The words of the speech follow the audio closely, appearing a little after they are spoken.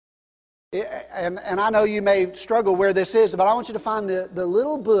And I know you may struggle where this is, but I want you to find the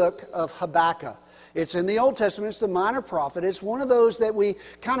little book of Habakkuk. It's in the Old Testament. It's the minor prophet. It's one of those that we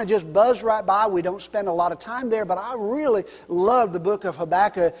kind of just buzz right by. We don't spend a lot of time there, but I really love the book of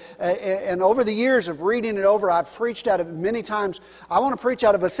Habakkuk. And over the years of reading it over, I've preached out of it many times. I want to preach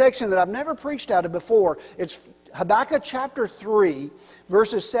out of a section that I've never preached out of before. It's Habakkuk chapter 3,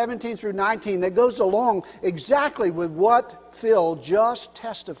 verses 17 through 19, that goes along exactly with what Phil just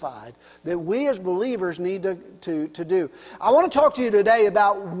testified that we as believers need to do. I want to talk to you today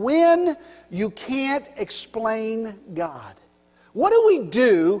about when you can't explain God. What do we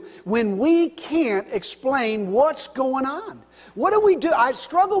do when we can't explain what's going on? What do we do? I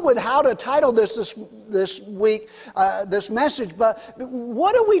struggled with how to title this week, this message, but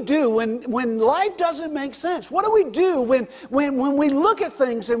what do we do when life doesn't make sense? What do we do when we look at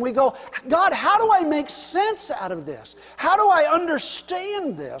things and we go, God, how do I make sense out of this? How do I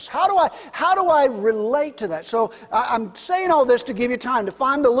understand this? How do I relate to that? So I'm saying all this to give you time to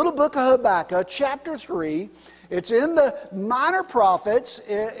find the little book of Habakkuk, chapter 3. It's in the minor prophets.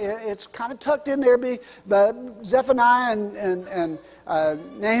 It's kind of tucked in there by Zephaniah and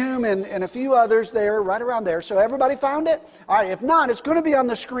Nahum and a few others there, right around there. So everybody found it? All right, if not, it's going to be on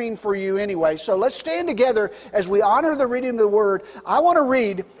the screen for you anyway. So let's stand together as we honor the reading of the Word. I want to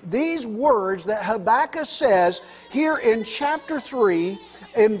read these words that Habakkuk says here in chapter 3,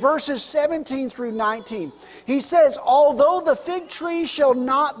 in verses 17 through 19. He says, "Although the fig tree shall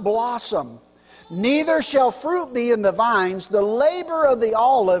not blossom, neither shall fruit be in the vines, the labor of the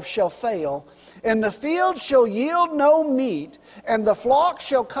olive shall fail, and the field shall yield no meat, and the flock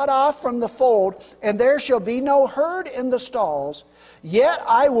shall cut off from the fold, and there shall be no herd in the stalls. Yet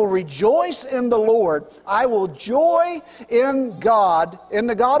I will rejoice in the Lord. I will joy in God, in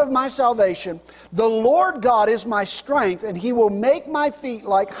the God of my salvation. The Lord God is my strength, and He will make my feet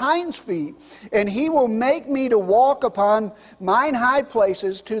like hinds' feet, and He will make me to walk upon mine high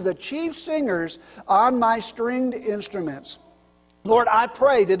places, to the chief singers on my stringed instruments." Lord, I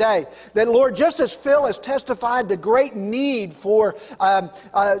pray today that, Lord, just as Phil has testified the great need for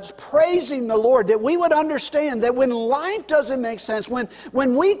praising the Lord, that we would understand that when life doesn't make sense, when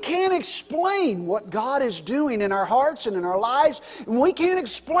we can't explain what God is doing in our hearts and in our lives, and we can't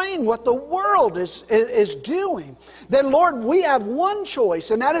explain what the world is doing, then, Lord, we have one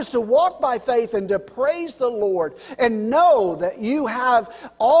choice, and that is to walk by faith and to praise the Lord and know that you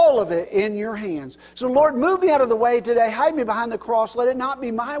have all of it in your hands. So, Lord, move me out of the way today. Hide me behind the cross. Let it not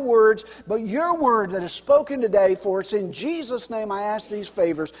be my words, but your word that is spoken today. For it's in Jesus' name I ask these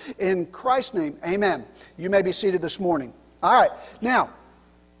favors. In Christ's name, amen. You may be seated this morning. All right. Now,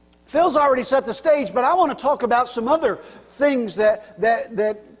 Phil's already set the stage, but I want to talk about some other things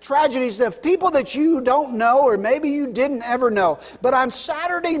that tragedies of people that you don't know, or maybe you didn't ever know. But on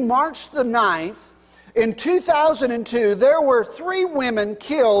Saturday, March the 9th, in 2002, there were 3 women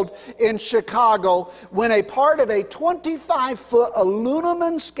killed in Chicago when a part of a 25-foot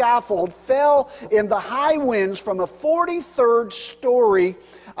aluminum scaffold fell in the high winds from a 43rd story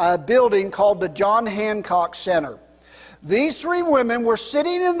building called the John Hancock Center. These 3 women were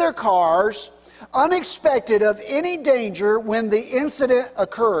sitting in their cars, unexpected of any danger, when the incident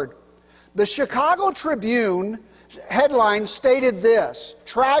occurred. The Chicago Tribune headline stated this: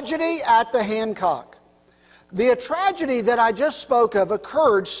 "Tragedy at the Hancock." The tragedy that I just spoke of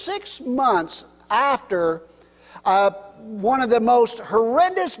occurred 6 months after one of the most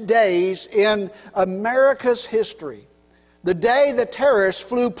horrendous days in America's history. The day the terrorists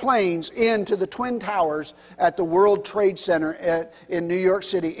flew planes into the Twin Towers at the World Trade Center in New York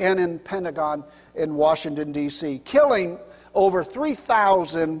City and in Pentagon in Washington, D.C., killing over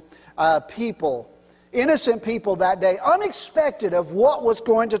 3,000 people. Innocent people that day, unexpected of what was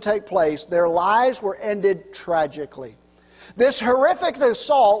going to take place. Their lives were ended tragically. This horrific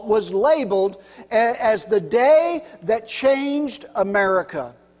assault was labeled as the day that changed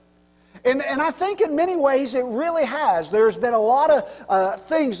America. And I think in many ways it really has. There's been a lot of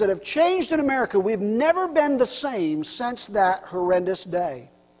things that have changed in America. We've never been the same since that horrendous day.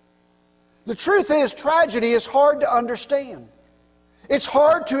 The truth is, tragedy is hard to understand. It's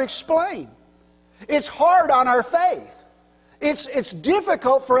hard to explain. It's hard on our faith. It's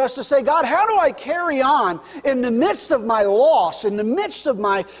difficult for us to say, God, how do I carry on in the midst of my loss, in the midst of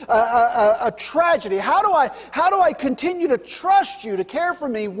my a tragedy? How do I continue to trust you to care for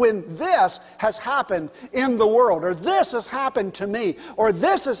me when this has happened in the world, or this has happened to me, or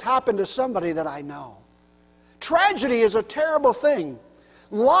this has happened to somebody that I know? Tragedy is a terrible thing.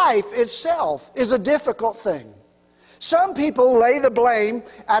 Life itself is a difficult thing. Some people lay the blame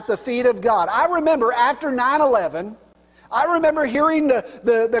at the feet of God. I remember after 9/11, I remember hearing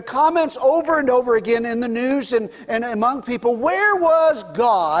the comments over and over again in the news and among people, where was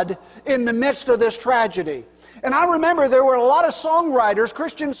God in the midst of this tragedy? And I remember there were a lot of songwriters,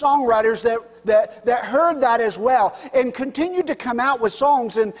 Christian songwriters, that heard that as well and continued to come out with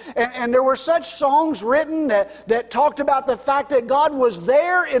songs. And there were such songs written that talked about the fact that God was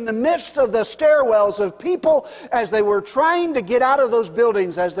there in the midst of the stairwells of people as they were trying to get out of those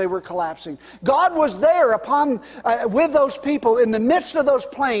buildings as they were collapsing. God was there with those people in the midst of those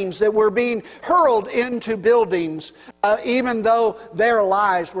planes that were being hurled into buildings, even though their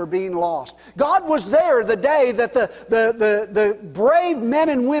lives were being lost. God was there the day that the brave men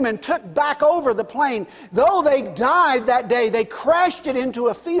and women took back over the plane. Though they died that day, they crashed it into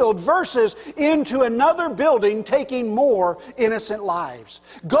a field versus into another building, taking more innocent lives.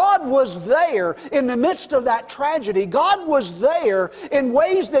 God was there in the midst of that tragedy. God was there in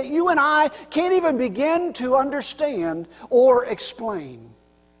ways that you and I can't even begin to understand or explain.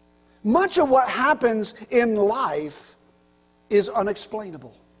 Much of what happens in life is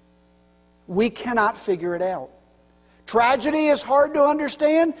unexplainable. We cannot figure it out. Tragedy is hard to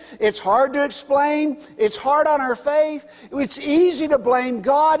understand. It's hard to explain. It's hard on our faith. It's easy to blame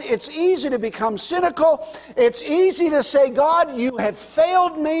God. It's easy to become cynical. It's easy to say, God, you have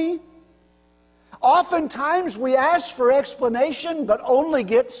failed me. Oftentimes we ask for explanation, but only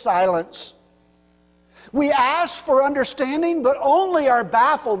get silence. We ask for understanding, but only are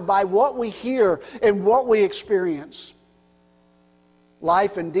baffled by what we hear and what we experience.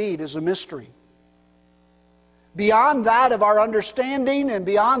 Life indeed is a mystery. Beyond that of our understanding and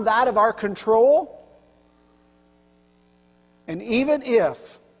beyond that of our control. And even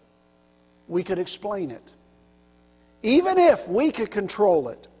if we could explain it, even if we could control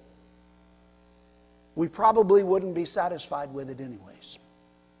it, we probably wouldn't be satisfied with it anyways.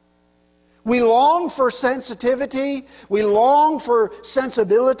 We long for sensitivity. We long for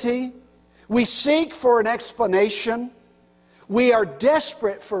sensibility. We seek for an explanation. We are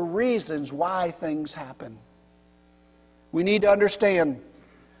desperate for reasons why things happen. We need to understand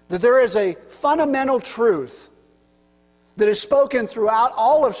that there is a fundamental truth that is spoken throughout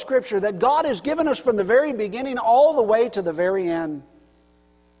all of Scripture that God has given us from the very beginning all the way to the very end.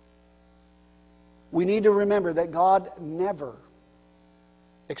 We need to remember that God never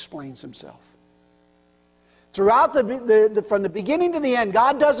explains Himself. Throughout from the beginning to the end,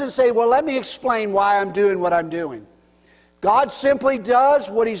 God doesn't say, well, let me explain why I'm doing what I'm doing. God simply does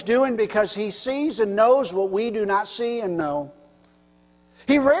what He's doing because He sees and knows what we do not see and know.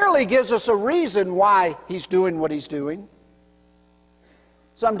 He rarely gives us a reason why He's doing what He's doing.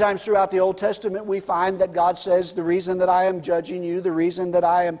 Sometimes throughout the Old Testament we find that God says, the reason that I am judging you, the reason that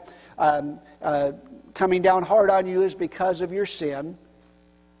I am coming down hard on you is because of your sin.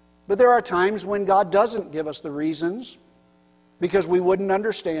 But there are times when God doesn't give us the reasons because we wouldn't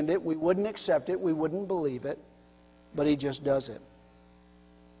understand it, we wouldn't accept it, we wouldn't believe it. But He just does it.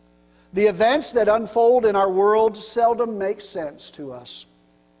 The events that unfold in our world seldom make sense to us.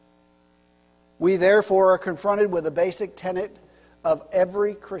 We therefore are confronted with a basic tenet of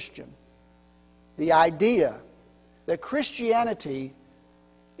every Christian. The idea that Christianity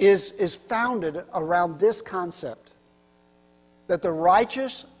is founded around this concept, that the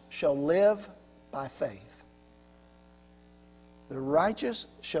righteous shall live by faith. The righteous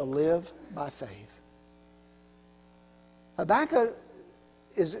shall live by faith. Habakkuk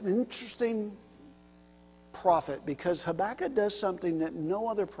is an interesting prophet because Habakkuk does something that no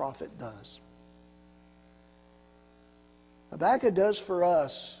other prophet does. Habakkuk does for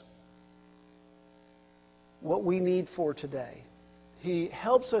us what we need for today. He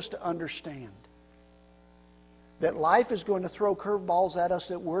helps us to understand that life is going to throw curveballs at us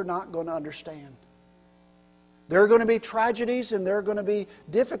that we're not going to understand. There are going to be tragedies and there are going to be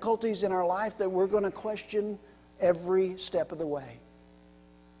difficulties in our life that we're going to question every step of the way.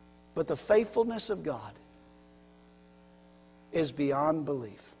 But the faithfulness of God is beyond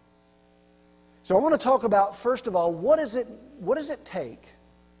belief. So I want to talk about, first of all, what does it take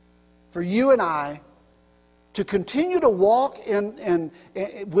for you and I to continue to walk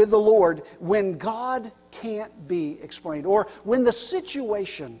with the Lord when God can't be explained, or when the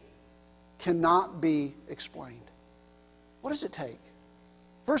situation cannot be explained? What does it take?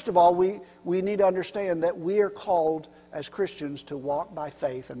 First of all, we need to understand that we are called as Christians to walk by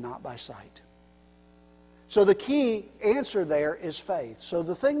faith and not by sight. So the key answer there is faith. So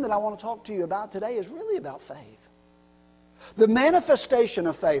the thing that I want to talk to you about today is really about faith. The manifestation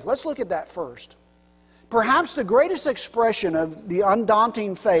of faith. Let's look at that first. Perhaps the greatest expression of the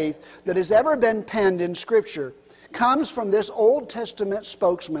undaunting faith that has ever been penned in Scripture comes from this Old Testament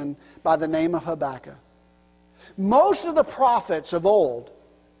spokesman by the name of Habakkuk. Most of the prophets of old,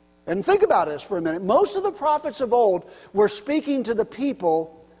 and think about this for a minute, most of the prophets of old were speaking to the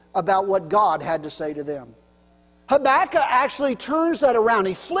people about what God had to say to them. Habakkuk actually turns that around.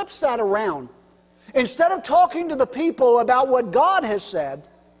 He flips that around. Instead of talking to the people about what God has said,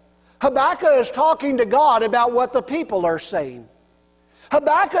 Habakkuk is talking to God about what the people are saying.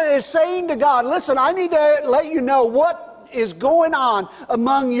 Habakkuk is saying to God, listen, I need to let you know what is going on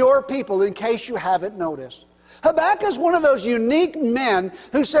among your people in case you haven't noticed. Habakkuk is one of those unique men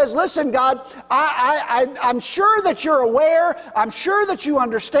who says, listen, God, I'm sure that you're aware, I'm sure that you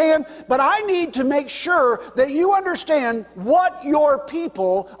understand, but I need to make sure that you understand what your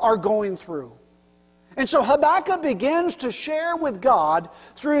people are going through. And so Habakkuk begins to share with God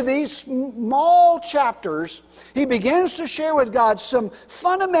through these small chapters, he begins to share with God some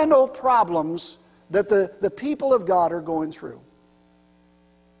fundamental problems that the people of God are going through.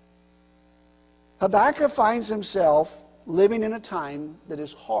 Habakkuk finds himself living in a time that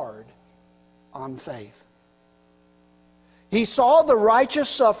is hard on faith. He saw the righteous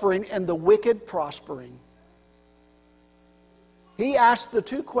suffering and the wicked prospering. He asked the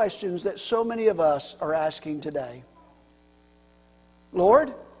two questions that so many of us are asking today.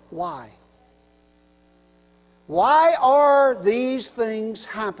 Lord, why? Why are these things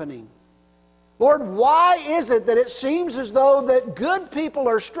happening? Lord, why is it that it seems as though that good people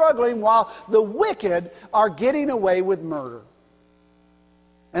are struggling while the wicked are getting away with murder?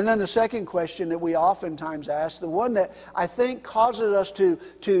 And then the second question that we oftentimes ask, the one that I think causes us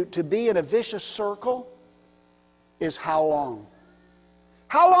to be in a vicious circle, is how long?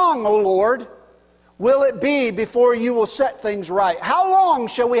 How long, O Lord, will it be before you will set things right? How long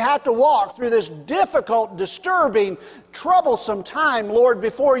shall we have to walk through this difficult, disturbing, troublesome time, Lord,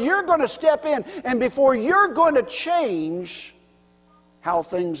 before you're going to step in and before you're going to change how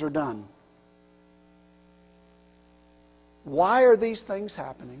things are done? Why are these things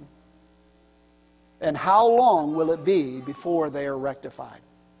happening? And how long will it be before they are rectified?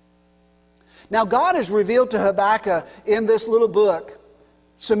 Now, God has revealed to Habakkuk in this little book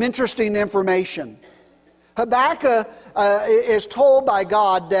some interesting information. Habakkuk is told by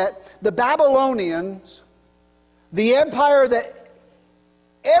God that the Babylonians, the empire that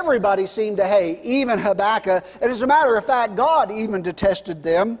everybody seemed to hate, even Habakkuk, and as a matter of fact, God even detested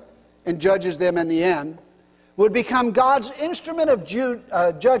them and judges them in the end, would become God's instrument of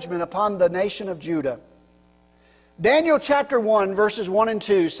judgment upon the nation of Judah. Daniel chapter 1, verses 1 and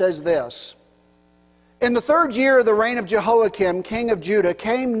 2 says this: In the 3rd year of the reign of Jehoiakim, king of Judah,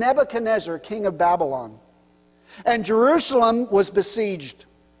 came Nebuchadnezzar, king of Babylon, and Jerusalem was besieged.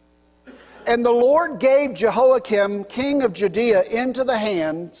 And the Lord gave Jehoiakim, king of Judea, into the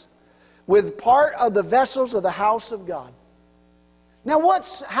hands with part of the vessels of the house of God. Now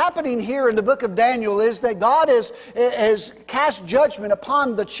what's happening here in the book of Daniel is that God has cast judgment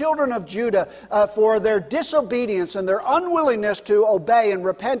upon the children of Judah for their disobedience and their unwillingness to obey and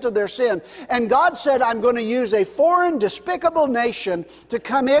repent of their sin. And God said, I'm going to use a foreign, despicable nation to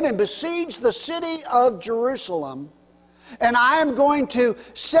come in and besiege the city of Jerusalem. And I am going to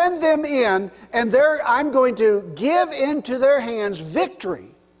send them in, and I'm going to give into their hands victory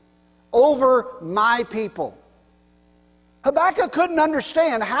over my people. Habakkuk couldn't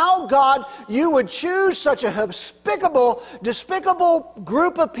understand how, God, you would choose such a despicable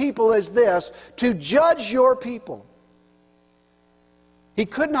group of people as this to judge your people. He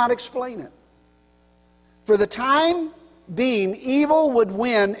could not explain it. For the time being, evil would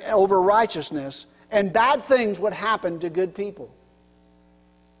win over righteousness, and bad things would happen to good people.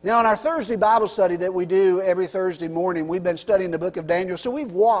 Now, in our Thursday Bible study that we do every Thursday morning, we've been studying the book of Daniel, so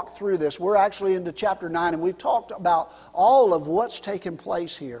we've walked through this. We're actually into chapter 9, and we've talked about all of what's taken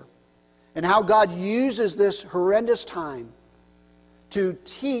place here and how God uses this horrendous time to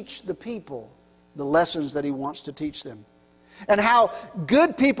teach the people the lessons that He wants to teach them. And how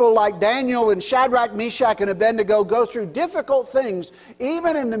good people like Daniel and Shadrach, Meshach, and Abednego go through difficult things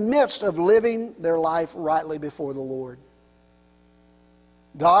even in the midst of living their life rightly before the Lord.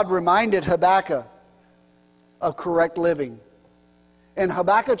 God reminded Habakkuk of correct living. In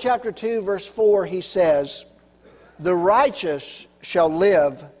Habakkuk chapter 2, verse 4, he says, the righteous shall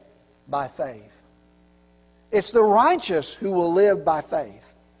live by faith. It's the righteous who will live by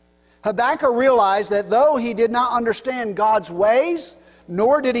faith. Habakkuk realized that though he did not understand God's ways,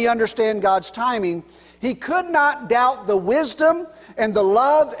 nor did he understand God's timing, he could not doubt the wisdom and the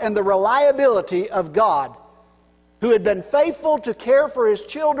love and the reliability of God, who had been faithful to care for His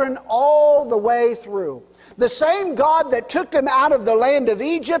children all the way through. The same God that took them out of the land of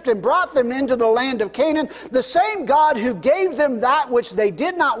Egypt and brought them into the land of Canaan, the same God who gave them that which they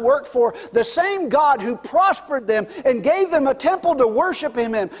did not work for, the same God who prospered them and gave them a temple to worship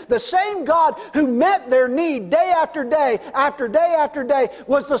Him in, the same God who met their need day after day, after day after day,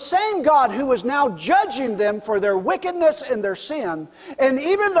 was the same God who was now judging them for their wickedness and their sin. And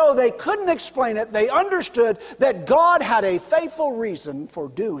even though they couldn't explain it, they understood that God had a faithful reason for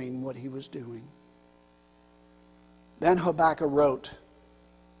doing what He was doing. Then Habakkuk wrote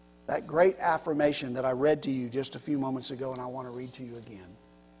that great affirmation that I read to you just a few moments ago, and I want to read to you again.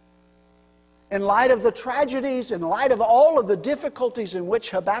 In light of the tragedies, in light of all of the difficulties in which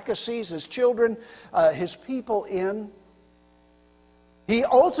Habakkuk sees his children, his people in, he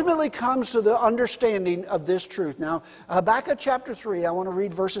ultimately comes to the understanding of this truth. Now, Habakkuk chapter 3, I want to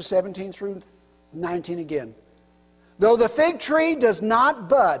read verses 17 through 19 again. Though the fig tree does not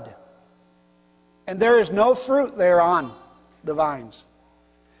bud, and there is no fruit thereon, the vines.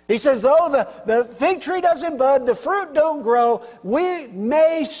 He says, though the fig tree doesn't bud, the fruit don't grow, we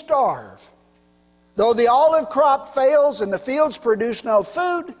may starve. Though the olive crop fails and the fields produce no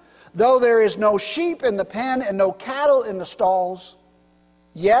food, though there is no sheep in the pen and no cattle in the stalls,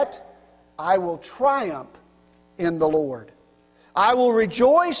 yet I will triumph in the Lord. I will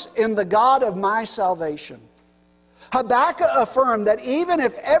rejoice in the God of my salvation. Habakkuk affirmed that even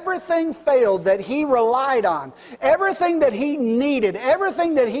if everything failed that he relied on, everything that he needed,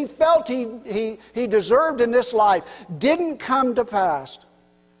 everything that he felt he deserved in this life didn't come to pass,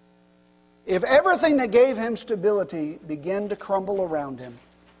 if everything that gave him stability began to crumble around him,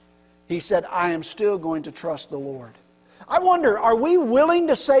 he said, I am still going to trust the Lord. I wonder, are we willing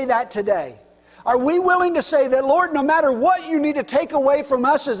to say that today? Are we willing to say that, Lord, no matter what you need to take away from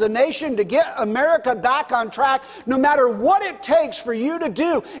us as a nation to get America back on track, no matter what it takes for you to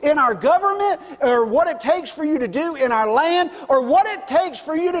do in our government, or what it takes for you to do in our land, or what it takes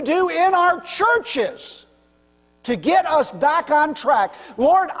for you to do in our churches to get us back on track,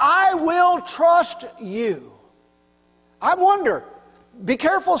 Lord, I will trust you. I wonder, be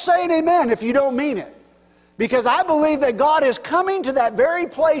careful saying amen if you don't mean it. Because I believe that God is coming to that very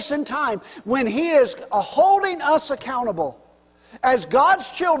place and time when He is holding us accountable. As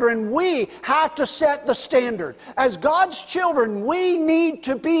God's children, we have to set the standard. As God's children, we need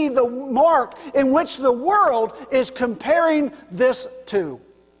to be the mark in which the world is comparing this to.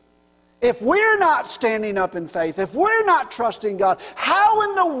 If we're not standing up in faith, if we're not trusting God, how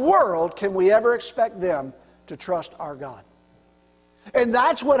in the world can we ever expect them to trust our God? And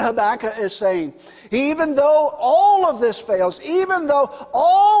that's what Habakkuk is saying. Even though all of this fails, even though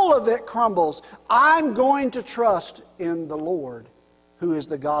all of it crumbles, I'm going to trust in the Lord, who is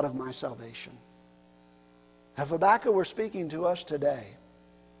the God of my salvation. If Habakkuk were speaking to us today,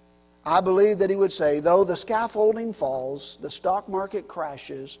 I believe that he would say, though the scaffolding falls, the stock market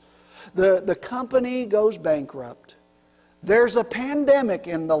crashes, the company goes bankrupt, there's a pandemic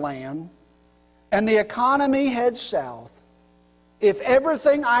in the land, and the economy heads south, if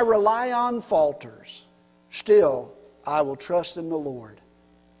everything I rely on falters, still I will trust in the Lord.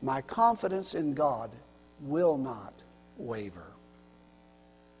 My confidence in God will not waver.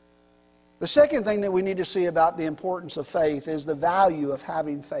 The second thing that we need to see about the importance of faith is the value of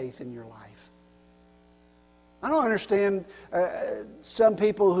having faith in your life. I don't understand some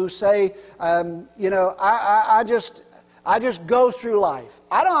people who say, I just go through life.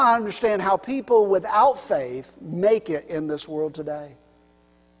 I don't understand how people without faith make it in this world today.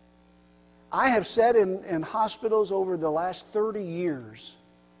 I have sat in hospitals over the last 30 years,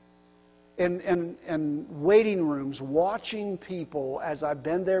 in waiting rooms, watching people as I've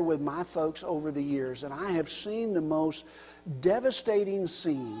been there with my folks over the years, and I have seen the most devastating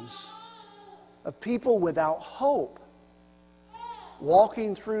scenes of people without hope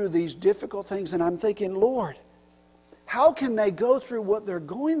walking through these difficult things, and I'm thinking, Lord, how can they go through what they're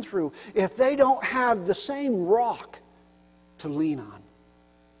going through if they don't have the same rock to lean on?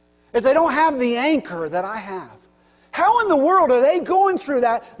 If they don't have the anchor that I have? How in the world are they going through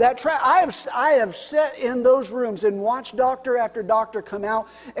that I have sat in those rooms and watched doctor after doctor come out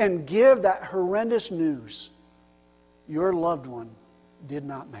and give that horrendous news. Your loved one did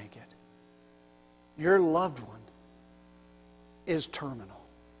not make it. Your loved one is terminal.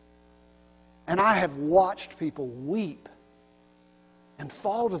 And I have watched people weep and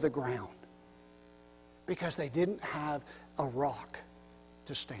fall to the ground because they didn't have a rock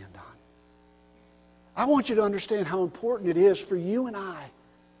to stand on. I want you to understand how important it is for you and I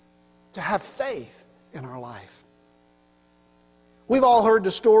to have faith in our life. We've all heard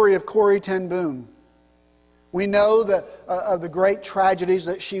the story of Corrie ten Boom. We know of the great tragedies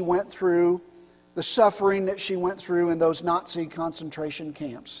that she went through the suffering that she went through in those Nazi concentration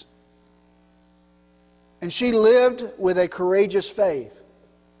camps. And she lived with a courageous faith.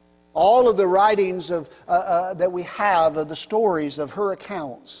 All of the writings that we have of the stories of her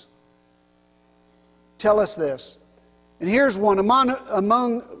accounts tell us this. And here's one.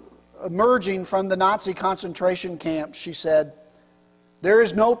 Among emerging from the Nazi concentration camps, she said, "There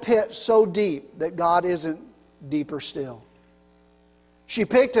is no pit so deep that God isn't deeper still." She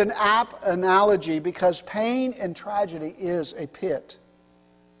picked an apt analogy because pain and tragedy is a pit.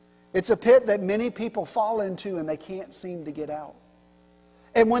 It's a pit that many people fall into and they can't seem to get out.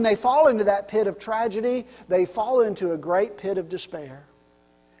 And when they fall into that pit of tragedy, they fall into a great pit of despair.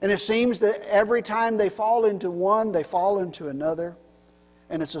 And it seems that every time they fall into one, they fall into another.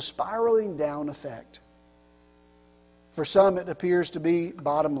 And it's a spiraling down effect. For some, it appears to be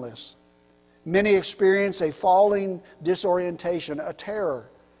bottomless. Many experience a falling disorientation, a terror,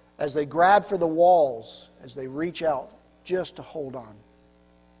 as they grab for the walls, as they reach out just to hold on.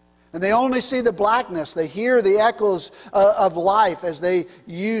 And they only see the blackness. They hear the echoes of life as they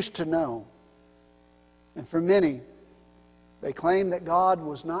used to know. And for many, they claim that God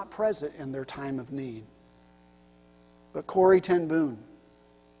was not present in their time of need. But Corrie ten Boom,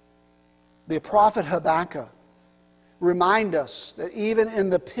 the prophet Habakkuk, remind us that even in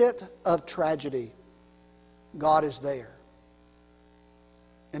the pit of tragedy, God is there.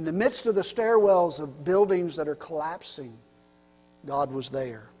 In the midst of the stairwells of buildings that are collapsing, God was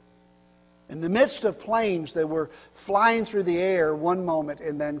there. In the midst of planes that were flying through the air one moment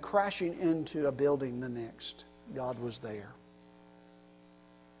and then crashing into a building the next, God was there.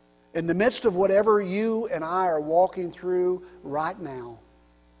 In the midst of whatever you and I are walking through right now,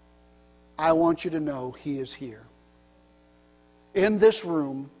 I want you to know He is here. In this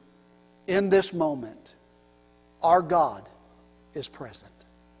room, in this moment, our God is present.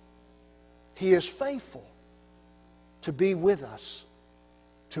 He is faithful to be with us,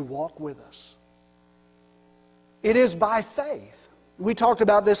 to walk with us. It is by faith. We talked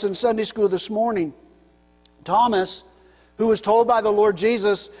about this in Sunday school this morning. Thomas, who was told by the Lord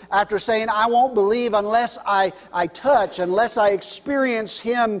Jesus after saying, "I won't believe unless I touch, unless I experience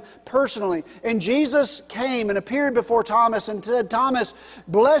Him personally." And Jesus came and appeared before Thomas and said, "Thomas,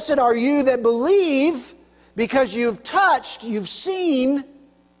 blessed are you that believe because you've touched, you've seen,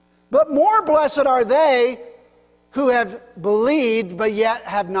 but more blessed are they who have believed but yet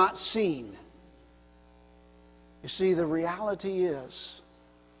have not seen." You see, the reality is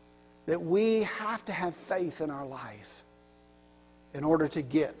that we have to have faith in our life in order to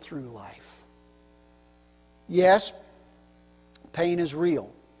get through life. Yes, pain is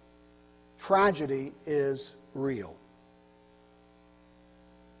real. Tragedy is real.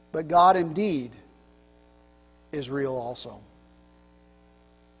 But God indeed is real also.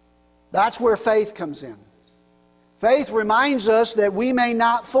 That's where faith comes in. Faith reminds us that we may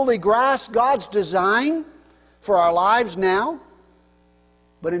not fully grasp God's design for our lives now,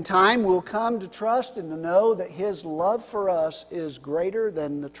 but in time we'll come to trust and to know that His love for us is greater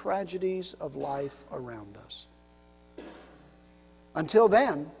than the tragedies of life around us. Until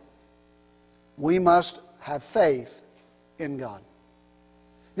then, we must have faith in God.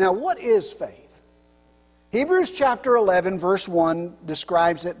 Now, what is faith? Hebrews chapter 11, verse 1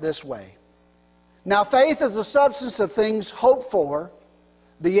 describes it this way. Now, faith is the substance of things hoped for,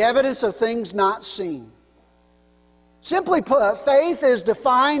 the evidence of things not seen. Simply put, faith is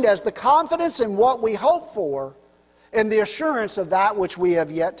defined as the confidence in what we hope for and the assurance of that which we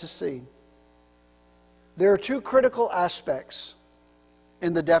have yet to see. There are two critical aspects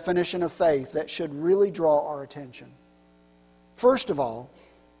in the definition of faith that should really draw our attention. First of all,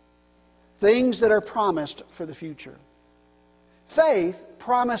 things that are promised for the future. Faith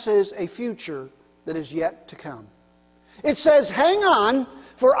promises a future that is yet to come. It says, "Hang on,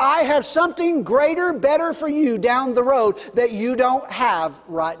 for I have something greater, better for you down the road that you don't have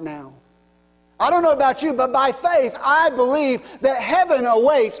right now." I don't know about you, but by faith, I believe that heaven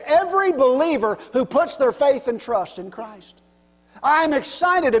awaits every believer who puts their faith and trust in Christ. I'm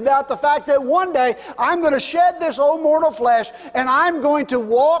excited about the fact that one day I'm going to shed this old mortal flesh and I'm going to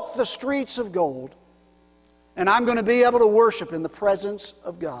walk the streets of gold. And I'm going to be able to worship in the presence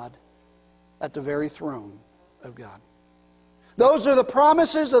of God at the very throne of God. Those are the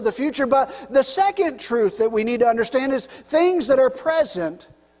promises of the future. But the second truth that we need to understand is things that are present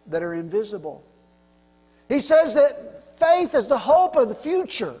that are invisible. He says that faith is the hope of the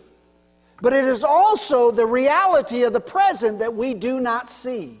future, but it is also the reality of the present that we do not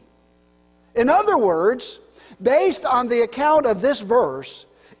see. In other words, based on the account of this verse,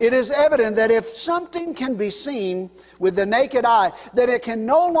 It is evident that if something can be seen with the naked eye, that it can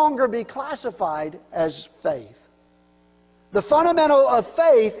no longer be classified as faith. The fundamental of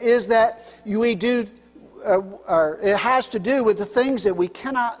faith is that we do, or it has to do with the things that we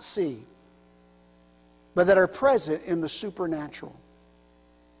cannot see, but that are present in the supernatural.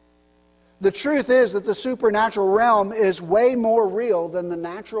 The truth is that the supernatural realm is way more real than the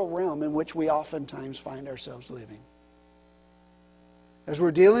natural realm in which we oftentimes find ourselves living. As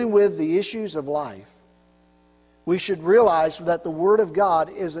we're dealing with the issues of life, we should realize that the Word of God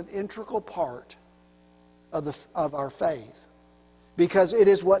is an integral part of our faith, because it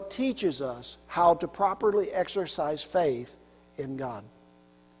is what teaches us how to properly exercise faith in God.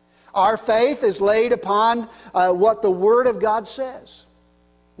 Our faith is laid upon what the Word of God says.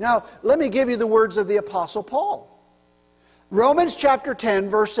 Now, let me give you the words of the Apostle Paul. Romans chapter 10,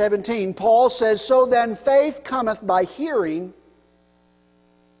 verse 17, Paul says, "So then faith cometh by hearing."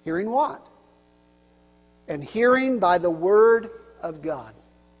 Hearing what? And hearing by the Word of God.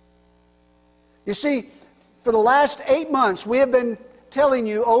 You see, for the last 8 months, we have been telling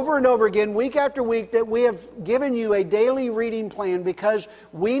you over and over again, week after week, that we have given you a daily reading plan because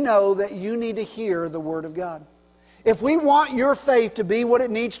we know that you need to hear the Word of God. If we want your faith to be what it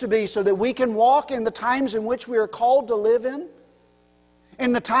needs to be so that we can walk in the times in which we are called to live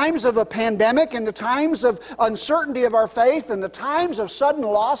in the times of a pandemic, in the times of uncertainty of our faith, in the times of sudden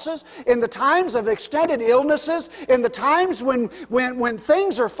losses, in the times of extended illnesses, in the times when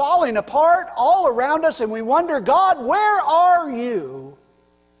things are falling apart all around us and we wonder, God, where are you?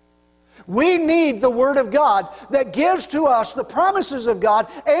 We need the Word of God that gives to us the promises of God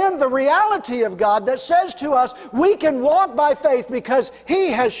and the reality of God that says to us we can walk by faith because He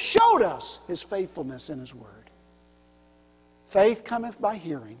has showed us His faithfulness in His Word. Faith cometh by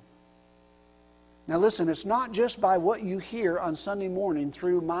hearing. Now listen, it's not just by what you hear on Sunday morning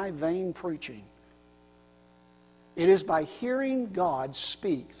through my vain preaching. It is by hearing God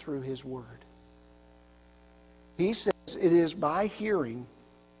speak through His Word. He says it is by hearing,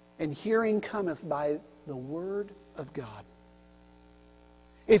 and hearing cometh by the Word of God.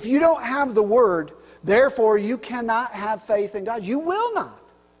 If you don't have the Word, therefore you cannot have faith in God. You will not.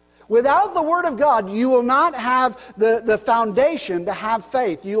 Without the Word of God, you will not have the foundation to have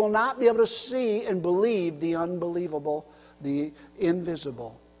faith. You will not be able to see and believe the unbelievable, the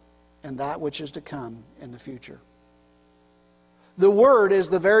invisible, and that which is to come in the future. The Word is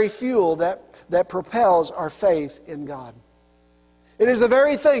the very fuel that propels our faith in God. It is the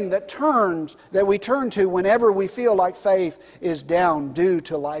very thing that we turn to whenever we feel like faith is down due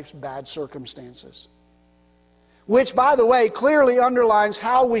to life's bad circumstances. Which, by the way, clearly underlines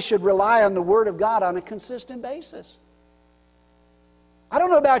how we should rely on the Word of God on a consistent basis. I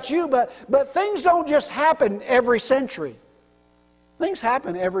don't know about you, but things don't just happen every century. Things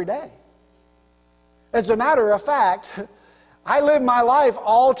happen every day. As a matter of fact, I live my life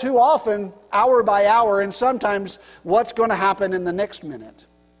all too often, hour by hour, and sometimes what's going to happen in the next minute.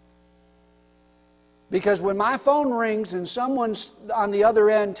 Because when my phone rings and someone's on the other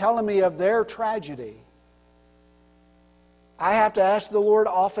end telling me of their tragedy, I have to ask the Lord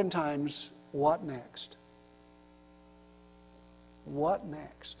oftentimes, what next? What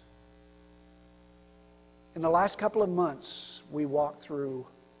next? In the last couple of months, we walked through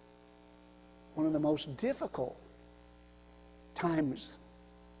one of the most difficult times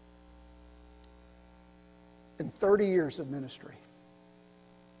in 30 years of ministry.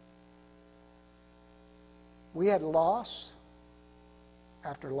 We had loss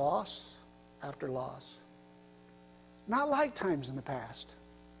after loss after loss. Not like times in the past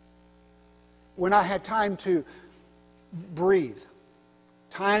when I had time to breathe,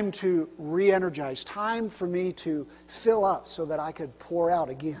 time to re-energize, time for me to fill up so that I could pour out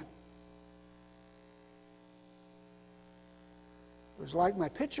again. It was like my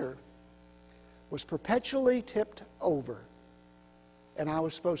pitcher was perpetually tipped over and I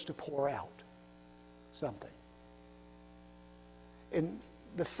was supposed to pour out something. And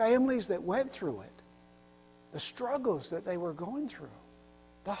the families that went through it, the struggles that they were going through,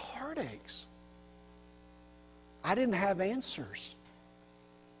 the heartaches, I didn't have answers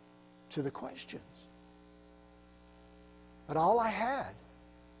to the questions. But all I had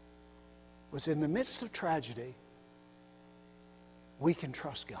was, in the midst of tragedy, we can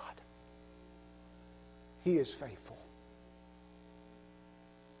trust God. He is faithful.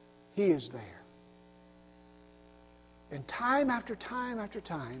 He is there. And time after time after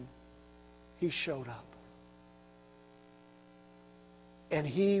time, He showed up. And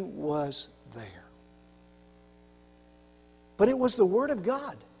He was there. But it was the Word of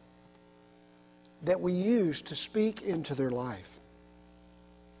God that we used to speak into their life.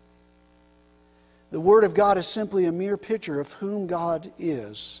 The Word of God is simply a mere picture of whom God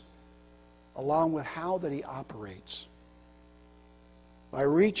is, along with how that He operates. By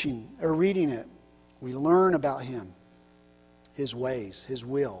reading it, we learn about Him, His ways, His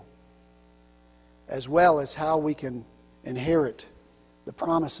will, as well as how we can inherit the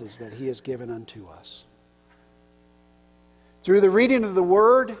promises that He has given unto us. Through the reading of the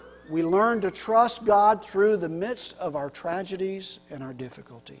Word, we learn to trust God through the midst of our tragedies and our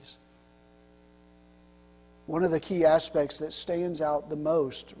difficulties. One of the key aspects that stands out the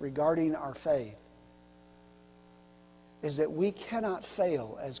most regarding our faith is that we cannot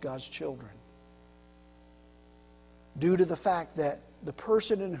fail as God's children, due to the fact that the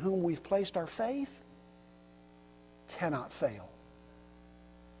person in whom we've placed our faith cannot fail.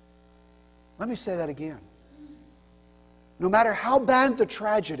 Let me say that again. No matter how bad the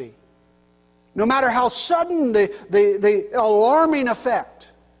tragedy, no matter how sudden the alarming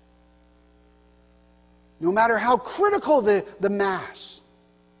effect, no matter how critical the mass,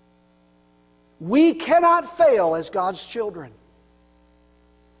 we cannot fail as God's children,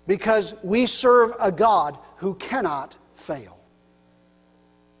 because we serve a God who cannot fail.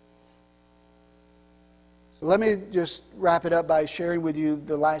 So let me just wrap it up by sharing with you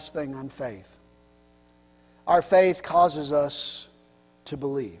the last thing on faith. Our faith causes us to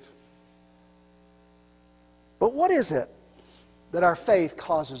believe. But what is it that our faith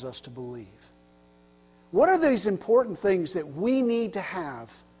causes us to believe? What are these important things that we need to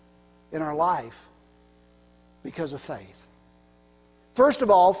have in our life because of faith? First of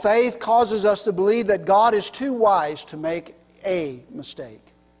all, faith causes us to believe that God is too wise to make a mistake.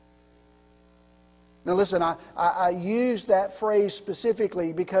 Now listen, I use that phrase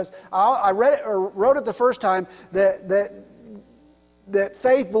specifically because I read it or wrote it the first time that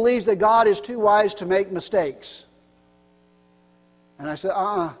faith believes that God is too wise to make mistakes. And I said,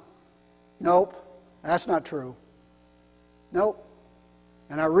 nope, that's not true. Nope.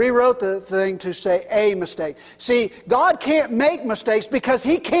 And I rewrote the thing to say a mistake. See, God can't make mistakes because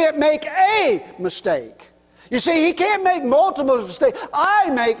He can't make a mistake. You see, He can't make multiple mistakes. I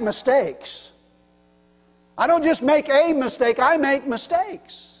make mistakes. I don't just make a mistake, I make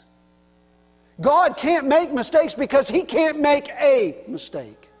mistakes. God can't make mistakes because He can't make a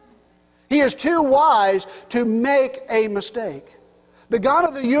mistake. He is too wise to make a mistake. The God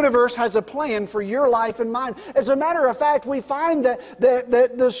of the universe has a plan for your life and mine. As a matter of fact, we find that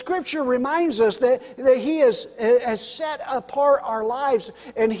the Scripture reminds us that He has set apart our lives,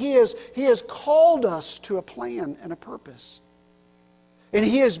 and He has called us to a plan and a purpose. And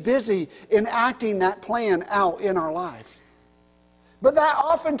He is busy enacting that plan out in our life. But that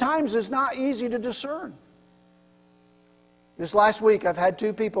oftentimes is not easy to discern. This last week I've had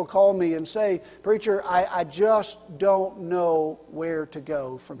two people call me and say, "Preacher, I just don't know where to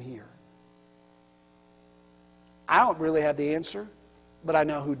go from here." I don't really have the answer, but I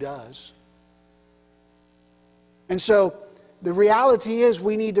know who does. And so the reality is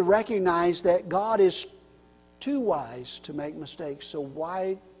we need to recognize that God is too wise to make mistakes, so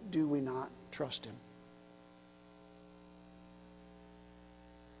why do we not trust Him?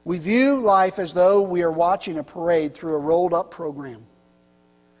 We view life as though we are watching a parade through a rolled-up program.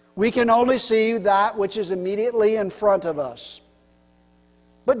 We can only see that which is immediately in front of us.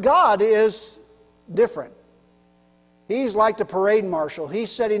 But God is different. He's like the parade marshal.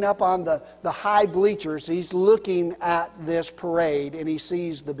 He's sitting up on the high bleachers. He's looking at this parade, and He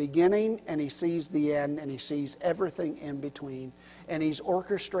sees the beginning, and He sees the end, and He sees everything in between. And He's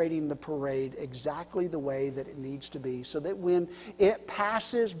orchestrating the parade exactly the way that it needs to be, so that when it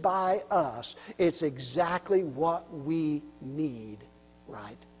passes by us, it's exactly what we need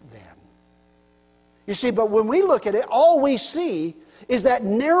right then. You see, but when we look at it, all we see is that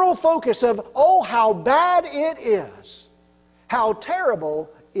narrow focus of, oh, how bad it is, how terrible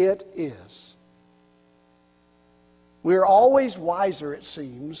it is. We're always wiser, it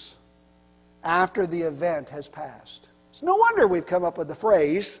seems, after the event has passed. It's no wonder we've come up with the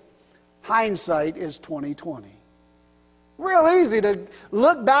phrase, hindsight is 20/20. Real easy to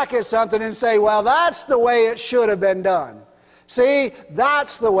look back at something and say, well, that's the way it should have been done. See,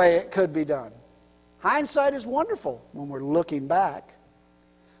 that's the way it could be done. Hindsight is wonderful when we're looking back.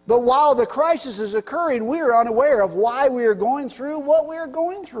 But while the crisis is occurring, we are unaware of why we are going through what we are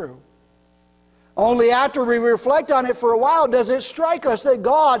going through. Only after we reflect on it for a while does it strike us that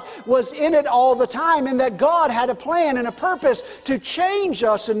God was in it all the time, and that God had a plan and a purpose to change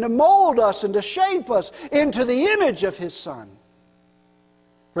us and to mold us and to shape us into the image of His Son.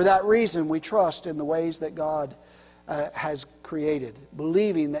 For that reason, we trust in the ways that God has created,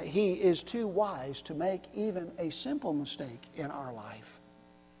 believing that He is too wise to make even a simple mistake in our life.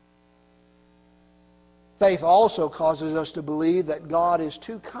 Faith also causes us to believe that God is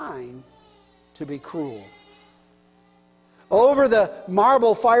too kind to be cruel. Over the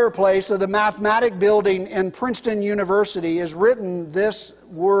marble fireplace of the mathematic building in Princeton University is written this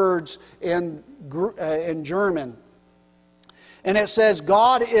words in German. And it says,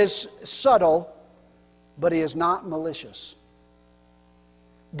 God is subtle, but He is not malicious.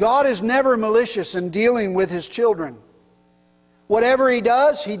 God is never malicious in dealing with His children. Whatever He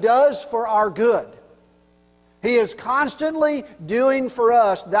does for our good. He is constantly doing for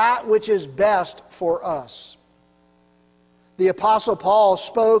us that which is best for us. The Apostle Paul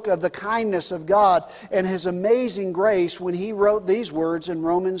spoke of the kindness of God and His amazing grace when he wrote these words in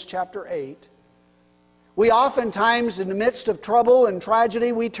Romans chapter 8. We oftentimes, in the midst of trouble and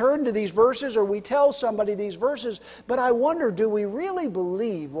tragedy, we turn to these verses or we tell somebody these verses, but I wonder, do we really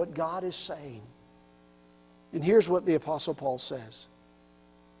believe what God is saying? And here's what the Apostle Paul says.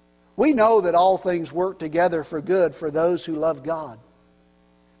 We know that all things work together for good for those who love God,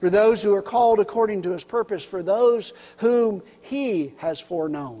 for those who are called according to His purpose, for those whom He has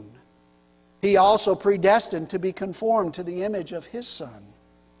foreknown. He also predestined to be conformed to the image of His Son,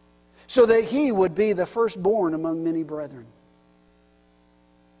 so that He would be the firstborn among many brethren.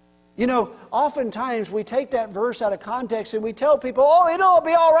 You know, oftentimes we take that verse out of context and we tell people, oh, it'll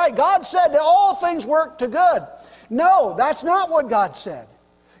be all right. God said that all things work to good. No, that's not what God said.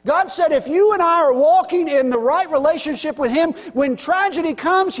 God said if you and I are walking in the right relationship with Him, when tragedy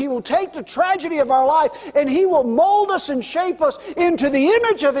comes, He will take the tragedy of our life and He will mold us and shape us into the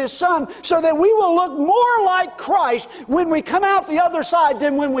image of His Son so that we will look more like Christ when we come out the other side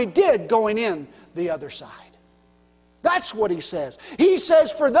than when we did going in the other side. That's what He says. He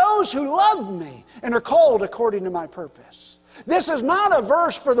says, for those who love Me and are called according to My purpose. This is not a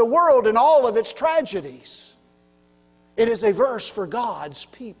verse for the world and all of its tragedies. It is a verse for God's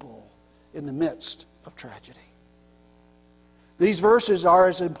people in the midst of tragedy. These verses are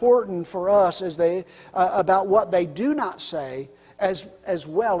as important for us as they about what they do not say as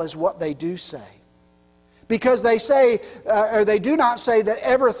well as what they do say. Because they say, or they do not say that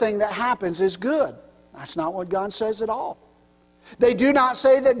everything that happens is good. That's not what God says at all. They do not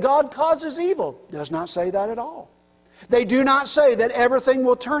say that God causes evil. Does not say that at all. They do not say that everything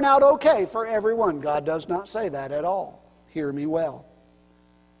will turn out okay for everyone. God does not say that at all. Hear me well.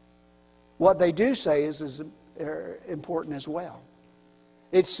 What they do say is important as well.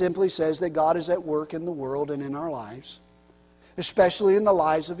 It simply says that God is at work in the world and in our lives, especially in the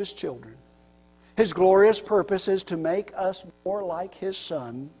lives of His children. His glorious purpose is to make us more like His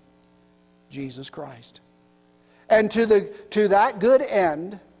Son, Jesus Christ. And to that good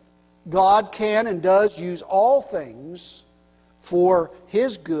end, God can and does use all things for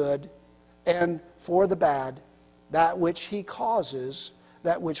His good and for the bad, that which He causes,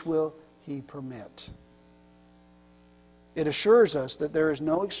 that which will He permit. It assures us that there is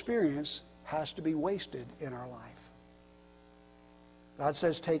no experience has to be wasted in our life. God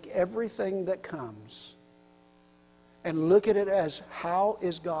says, take everything that comes and look at it as, how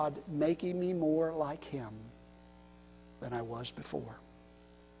is God making me more like Him than I was before?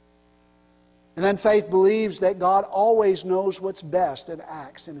 And then faith believes that God always knows what's best and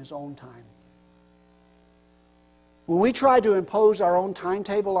acts in His own time. When we try to impose our own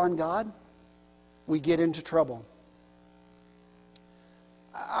timetable on God, we get into trouble.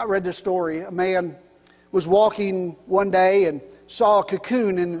 I read this story. A man was walking one day and saw a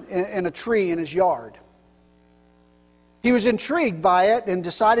cocoon in a tree in his yard. He was intrigued by it and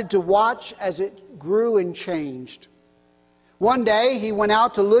decided to watch as it grew and changed. One day he went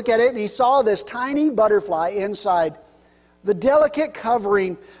out to look at it and he saw this tiny butterfly inside. The delicate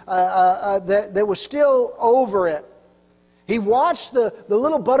covering that was still over it. He watched the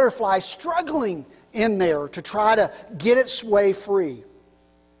little butterfly struggling in there to try to get its way free.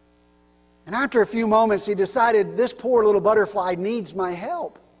 And after a few moments, he decided, this poor little butterfly needs my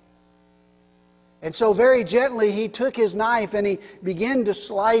help. And so very gently, he took his knife and he began to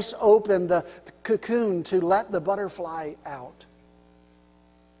slice open the cocoon to let the butterfly out.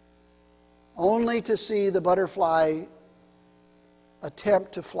 Only to see the butterfly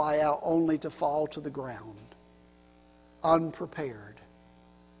attempt to fly out, only to fall to the ground, unprepared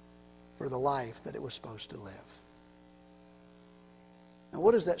for the life that it was supposed to live. Now,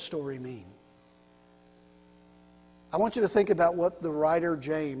 what does that story mean? I want you to think about what the writer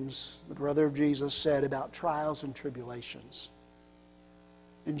James, the brother of Jesus, said about trials and tribulations.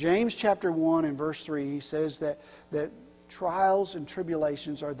 In James chapter 1 and verse 3, he says that trials and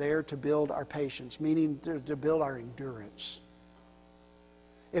tribulations are there to build our patience, meaning to build our endurance.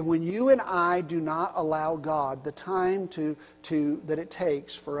 And when you and I do not allow God the time that it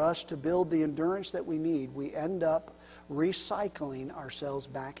takes for us to build the endurance that we need, we end up recycling ourselves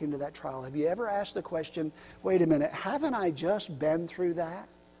back into that trial. Have you ever asked the question, wait a minute, haven't I just been through that?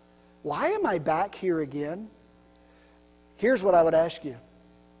 Why am I back here again? Here's what I would ask you.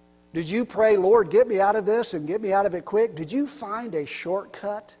 Did you pray, Lord, get me out of this and get me out of it quick? Did you find a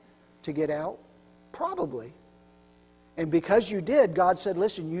shortcut to get out? Probably. And because you did, God said,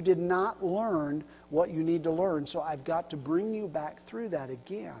 listen, you did not learn what you need to learn, so I've got to bring you back through that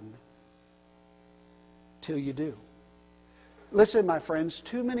again till you do. Listen, my friends,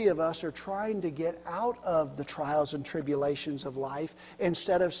 too many of us are trying to get out of the trials and tribulations of life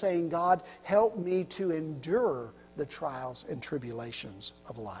instead of saying, God, help me to endure the trials and tribulations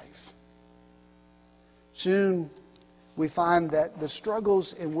of life. Soon we find that the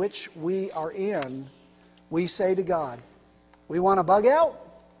struggles in which we are in, we say to God, we want to bug out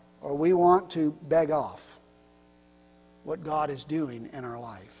or we want to beg off what God is doing in our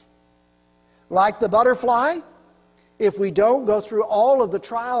life. Like the butterfly, if we don't go through all of the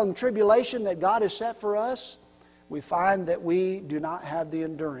trial and tribulation that God has set for us, we find that we do not have the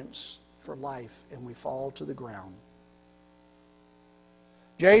endurance for life and we fall to the ground.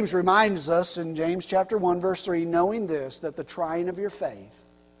 James reminds us in James chapter 1 verse 3, knowing this, that the trying of your faith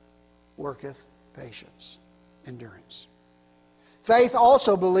worketh patience, endurance. Faith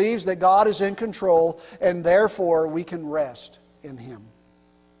also believes that God is in control and therefore we can rest in Him.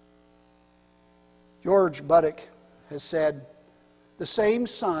 George Buddick has said, the same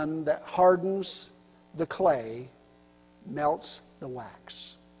sun that hardens the clay melts the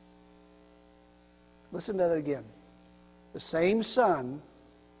wax. Listen to that again. The same sun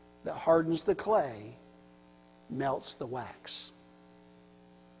that hardens the clay melts the wax.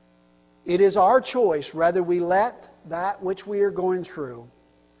 It is our choice whether we let that which we are going through,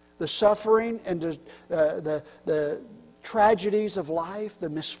 the suffering and the tragedies of life, the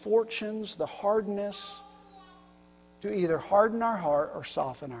misfortunes, the hardness, to either harden our heart or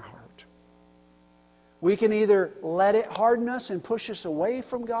soften our heart. We can either let it harden us and push us away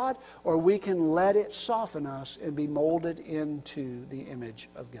from God, or we can let it soften us and be molded into the image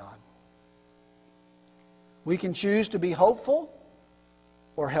of God. We can choose to be hopeful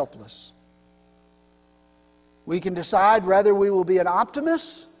or helpless. We can decide whether we will be an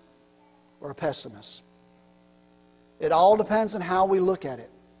optimist or a pessimist. It all depends on how we look at it.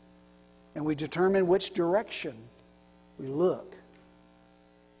 And we determine which direction we look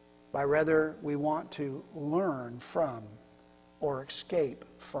by whether we want to learn from or escape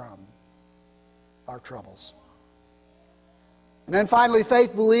from our troubles. And then finally,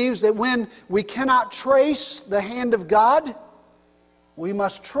 faith believes that when we cannot trace the hand of God, we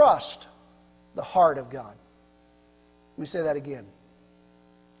must trust the heart of God. Let me say that again.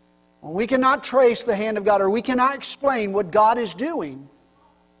 When we cannot trace the hand of God, or we cannot explain what God is doing,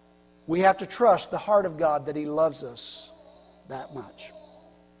 we have to trust the heart of God, that He loves us that much.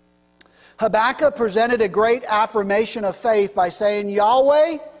 Habakkuk presented a great affirmation of faith by saying,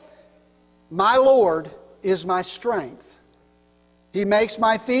 Yahweh, my Lord, is my strength. He makes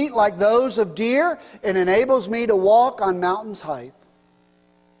my feet like those of deer and enables me to walk on mountains' height.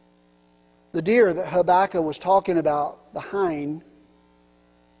 The deer that Habakkuk was talking about, the hind,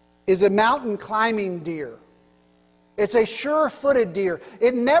 is a mountain climbing deer. It's a sure-footed deer.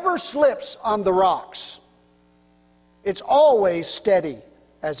 It never slips on the rocks. It's always steady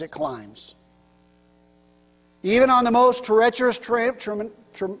as it climbs. Even on the most treacherous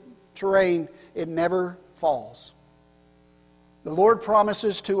terrain, it never falls. The Lord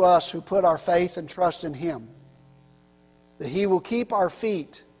promises to us who put our faith and trust in Him that He will keep our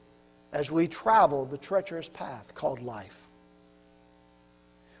feet as we travel the treacherous path called life.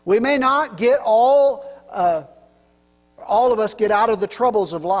 We may not get all of us get out of the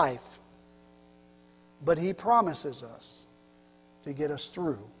troubles of life, but He promises us to get us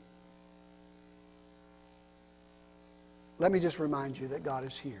through. Let me just remind you that God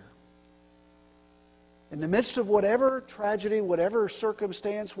is here. In the midst of whatever tragedy, whatever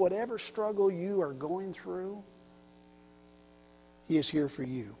circumstance, whatever struggle you are going through, He is here for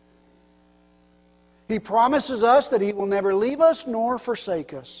you. He promises us that He will never leave us nor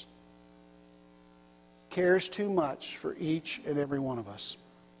forsake us. He cares too much for each and every one of us.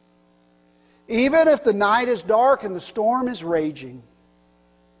 Even if the night is dark and the storm is raging,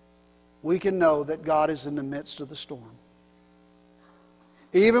 we can know that God is in the midst of the storm.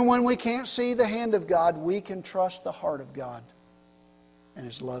 Even when we can't see the hand of God, we can trust the heart of God and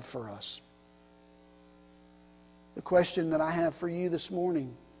His love for us. The question that I have for you this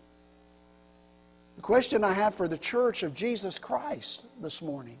morning The question I have for the church of Jesus Christ this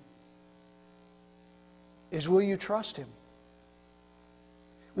morning is, will you trust Him?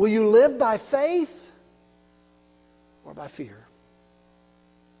 Will you live by faith or by fear?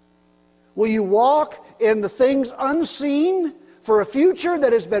 Will you walk in the things unseen for a future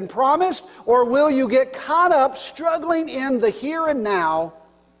that has been promised, or will you get caught up struggling in the here and now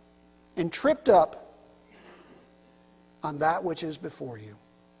and tripped up on that which is before you?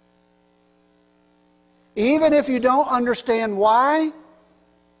 Even if you don't understand why,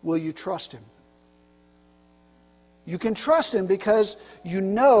 will you trust Him? You can trust Him because you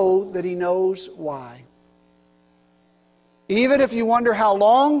know that He knows why. Even if you wonder how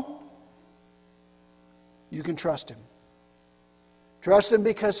long, you can trust Him. Trust Him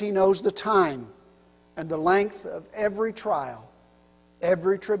because He knows the time and the length of every trial,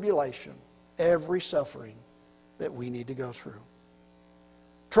 every tribulation, every suffering that we need to go through.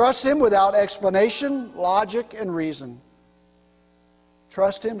 Trust Him without explanation, logic, and reason.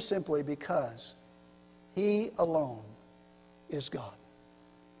 Trust Him simply because He alone is God.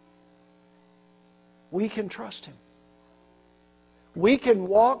 We can trust Him. We can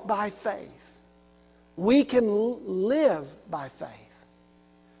walk by faith. We can live by faith.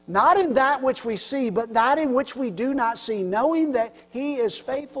 Not in that which we see, but that in which we do not see, knowing that He is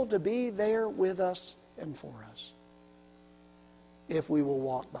faithful to be there with us and for us, if we will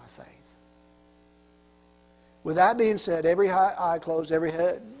walk by faith. With that being said, every eye closed, every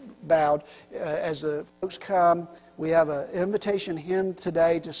head bowed, as the folks come, we have an invitation hymn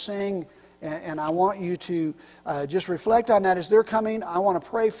today to sing, and I want you to just reflect on that as they're coming. I want to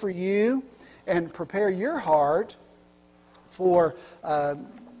pray for you and prepare your heart for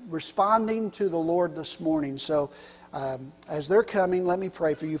responding to the Lord this morning. So as they're coming, let me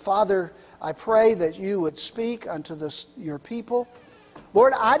pray for you. Father, I pray that you would speak unto your people.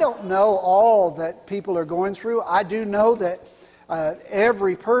 Lord, I don't know all that people are going through. I do know that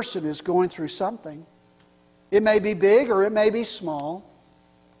every person is going through something. It may be big or it may be small.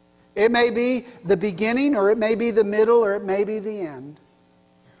 It may be the beginning or it may be the middle or it may be the end.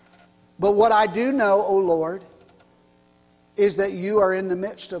 But what I do know, O Lord, is that you are in the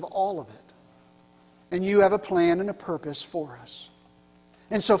midst of all of it. And you have a plan and a purpose for us.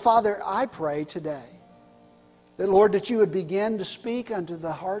 And so, Father, I pray today that, Lord, that you would begin to speak unto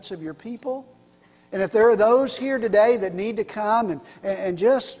the hearts of your people. And if there are those here today that need to come and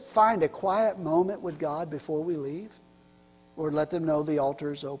just find a quiet moment with God before we leave, Lord, let them know the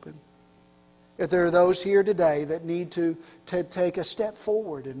altar is open. If there are those here today that need to take a step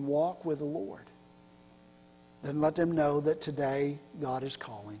forward and walk with the Lord, then let them know that today God is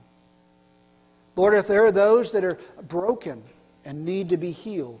calling. Lord, if there are those that are broken and need to be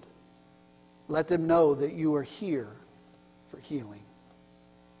healed, let them know that you are here for healing.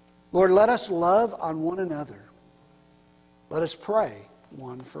 Lord, let us love on one another. Let us pray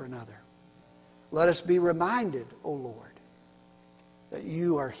one for another. Let us be reminded, O Lord, that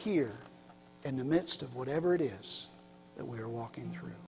you are here in the midst of whatever it is that we are walking through.